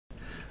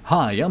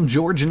Hi, I'm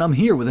George and I'm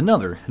here with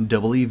another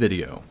Double E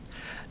video.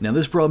 Now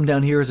this problem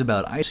down here is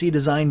about IC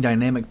design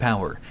dynamic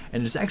power,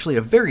 and it's actually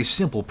a very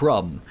simple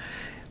problem.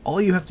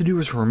 All you have to do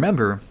is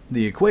remember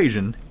the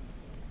equation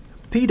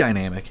P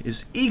dynamic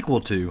is equal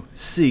to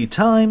C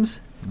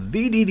times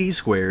VDD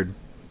squared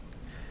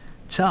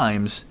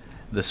times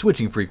the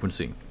switching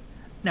frequency.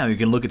 Now you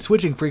can look at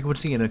switching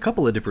frequency in a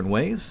couple of different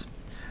ways.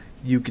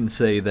 You can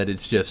say that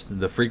it's just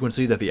the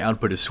frequency that the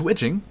output is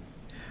switching,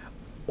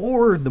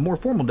 or the more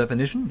formal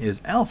definition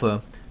is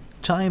alpha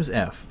times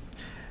F,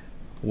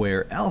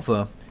 where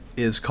alpha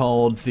is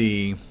called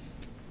the,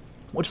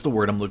 what's the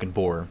word I'm looking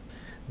for?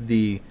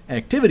 The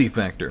activity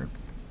factor.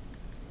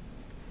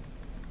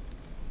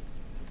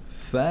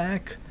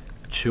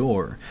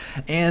 Factor.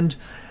 And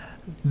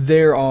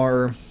there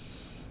are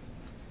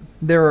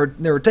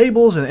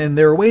tables and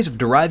there are ways of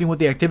deriving what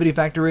the activity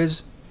factor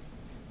is,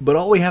 but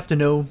all we have to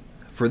know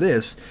for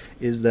this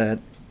is that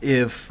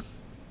if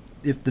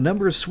the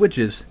number of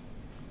switches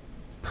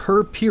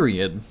per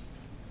period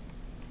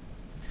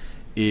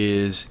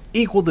is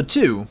equal to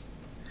 2,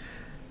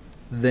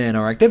 then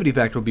our activity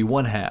factor will be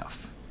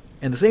 1/2.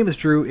 And the same is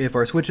true if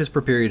our switches per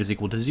period is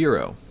equal to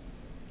 0.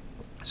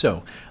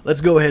 So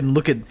let's go ahead and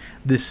look at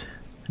this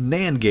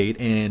Nand Gate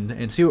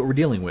and see what we're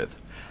dealing with.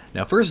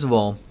 Now first of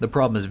all, the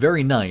problem is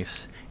very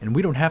nice, and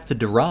we don't have to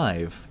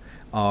derive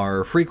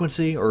our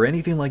frequency or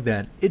anything like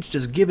that. It's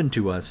just given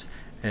to us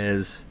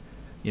as,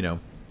 you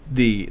know,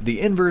 the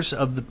inverse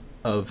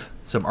of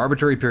some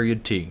arbitrary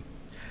period t.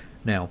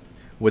 Now,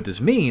 what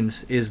this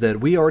means is that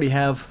we already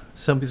have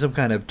some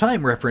kind of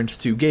time reference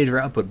to gauge our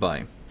output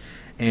by.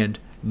 And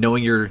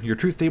knowing your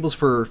truth tables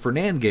for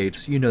NAND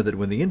gates, you know that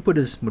when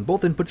when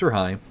both inputs are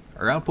high,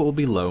 our output will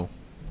be low,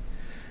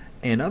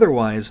 and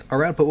otherwise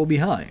our output will be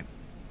high.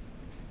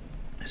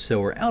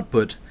 So our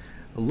output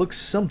looks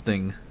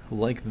something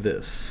like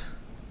this.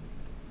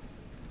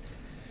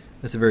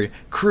 That's a very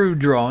crude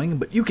drawing,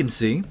 but you can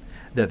see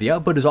that the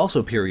output is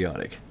also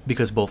periodic,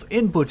 because both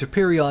inputs are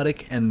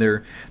periodic and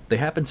they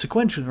happen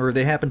sequentially, or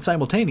they happen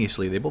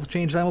simultaneously. They both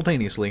change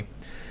simultaneously.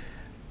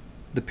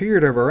 The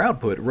period of our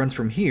output runs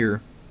from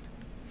here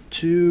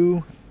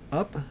to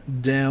up,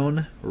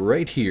 down,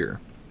 right here.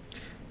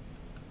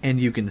 And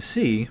you can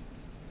see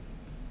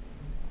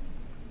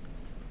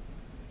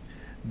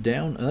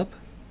down, up,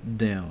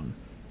 down,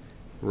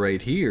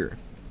 right here.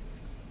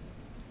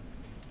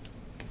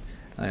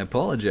 I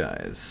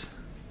apologize.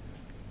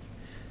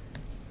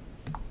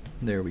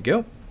 There we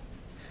go.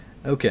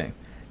 Okay,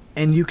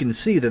 and you can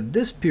see that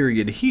this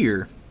period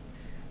here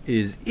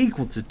is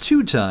equal to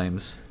 2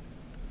 times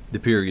the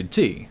period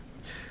t,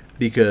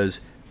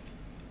 because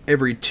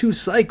every 2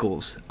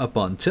 cycles up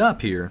on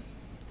top here,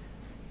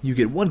 you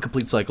get 1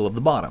 complete cycle of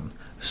the bottom.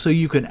 So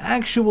you can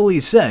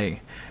actually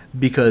say,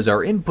 because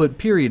our input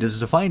period is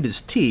defined as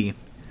t,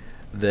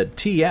 that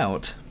t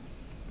out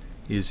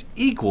is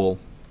equal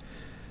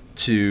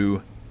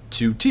to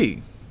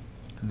 2t.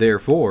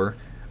 Therefore,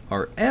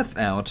 our f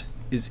out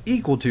is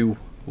equal to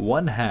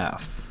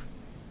 1/2.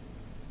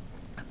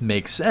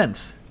 Makes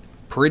sense.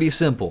 Pretty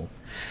simple.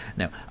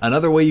 Now,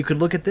 another way you could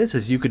look at this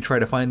is you could try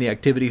to find the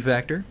activity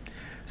factor.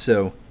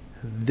 So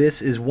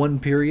this is 1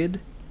 period,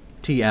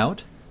 t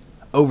out.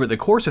 Over the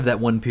course of that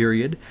 1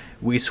 period,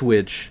 we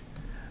switch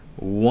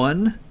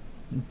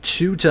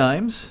 2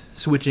 times.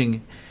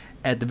 Switching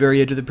at the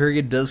very edge of the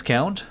period does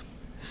count.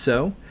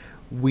 So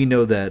we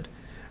know that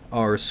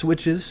our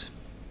switches,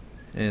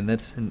 and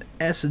that's an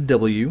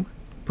SW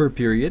per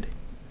period,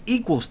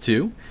 equals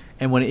 2,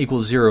 and when it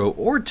equals 0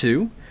 or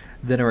 2,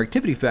 then our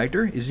activity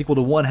factor is equal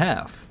to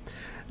 1/2.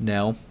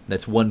 Now,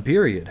 that's 1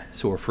 period,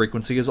 so our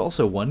frequency is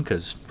also 1,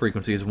 because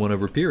frequency is 1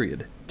 over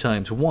period,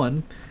 times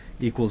 1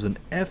 equals an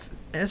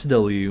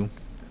FSW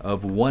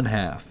of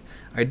 1/2,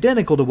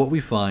 identical to what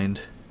we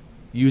find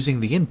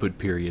using the input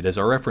period as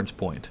our reference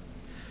point.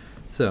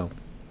 So,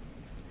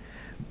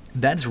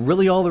 that's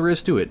really all there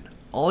is to it.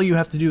 All you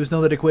have to do is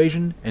know that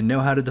equation and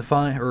know how to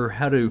define or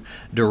how to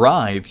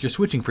derive your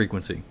switching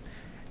frequency.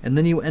 And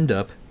then you end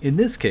up, in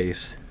this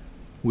case,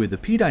 with a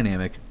P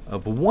dynamic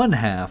of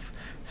 1/2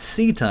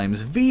 C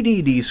times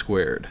VDD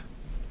squared.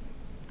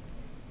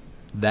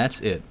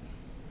 That's it.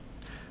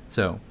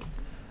 So,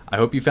 I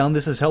hope you found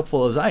this as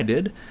helpful as I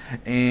did,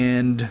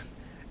 and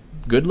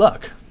good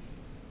luck.